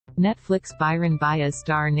Netflix Byron Baes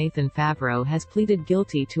star Nathan Favro has pleaded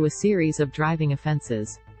guilty to a series of driving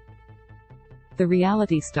offenses. The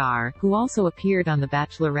reality star, who also appeared on The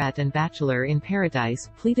Bachelorette and Bachelor in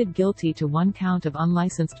Paradise, pleaded guilty to one count of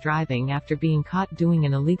unlicensed driving after being caught doing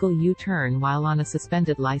an illegal U-turn while on a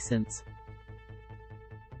suspended license.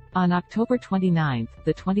 On October 29,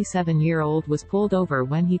 the 27-year-old was pulled over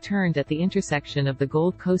when he turned at the intersection of the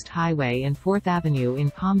Gold Coast Highway and 4th Avenue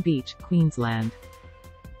in Palm Beach, Queensland.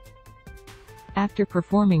 After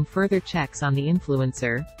performing further checks on the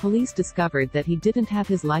influencer, police discovered that he didn't have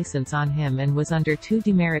his license on him and was under 2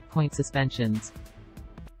 demerit point suspensions.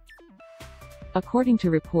 According to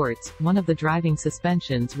reports, one of the driving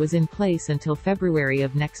suspensions was in place until February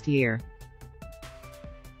of next year.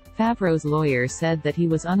 Favro's lawyer said that he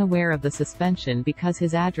was unaware of the suspension because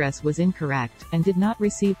his address was incorrect, and did not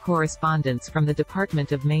receive correspondence from the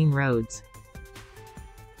Department of Main Roads.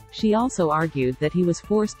 She also argued that he was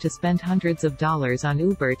forced to spend hundreds of dollars on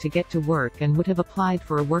Uber to get to work and would have applied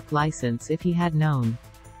for a work license if he had known.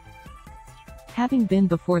 Having been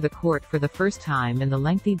before the court for the first time in the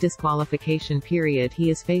lengthy disqualification period he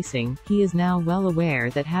is facing, he is now well aware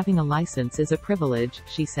that having a license is a privilege,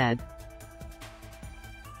 she said.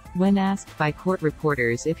 When asked by court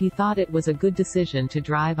reporters if he thought it was a good decision to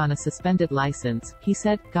drive on a suspended license, he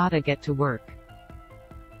said, "Gotta get to work."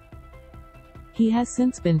 He has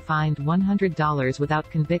since been fined $100 without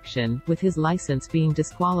conviction, with his license being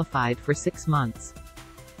disqualified for 6 months.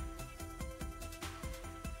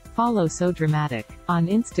 Follow So Dramatic on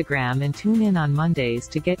Instagram and tune in on Mondays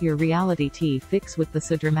to get your reality tea fix with the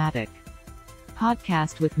So Dramatic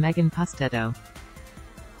podcast with Megan Pustetto.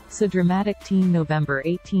 So Dramatic Team November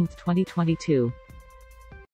 18, 2022.